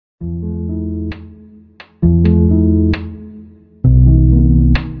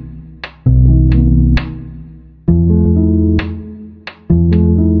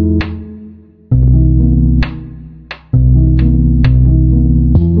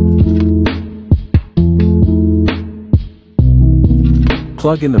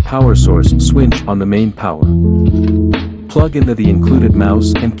Plug in the power source switch on the main power. Plug into the included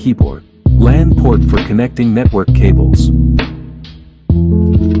mouse and keyboard. LAN port for connecting network cables.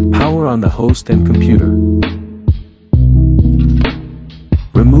 Power on the host and computer.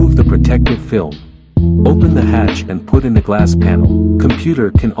 Remove the protective film. Open the hatch and put in the glass panel. Computer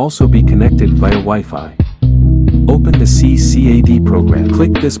can also be connected via Wi-Fi. Open the CCAD program.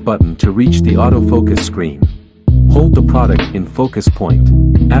 Click this button to reach the autofocus screen. Hold the product in focus point.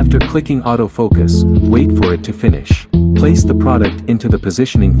 After clicking autofocus, wait for it to finish. Place the product into the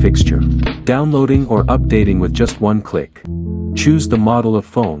positioning fixture. Downloading or updating with just one click. Choose the model of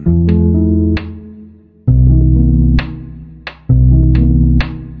phone.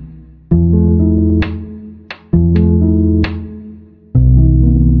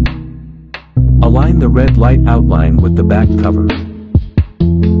 Align the red light outline with the back cover.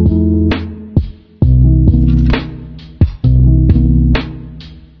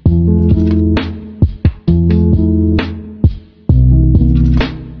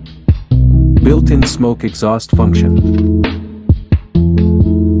 Built-in smoke exhaust function.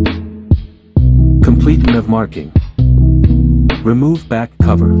 Completion of marking. Remove back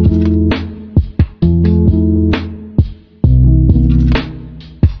cover.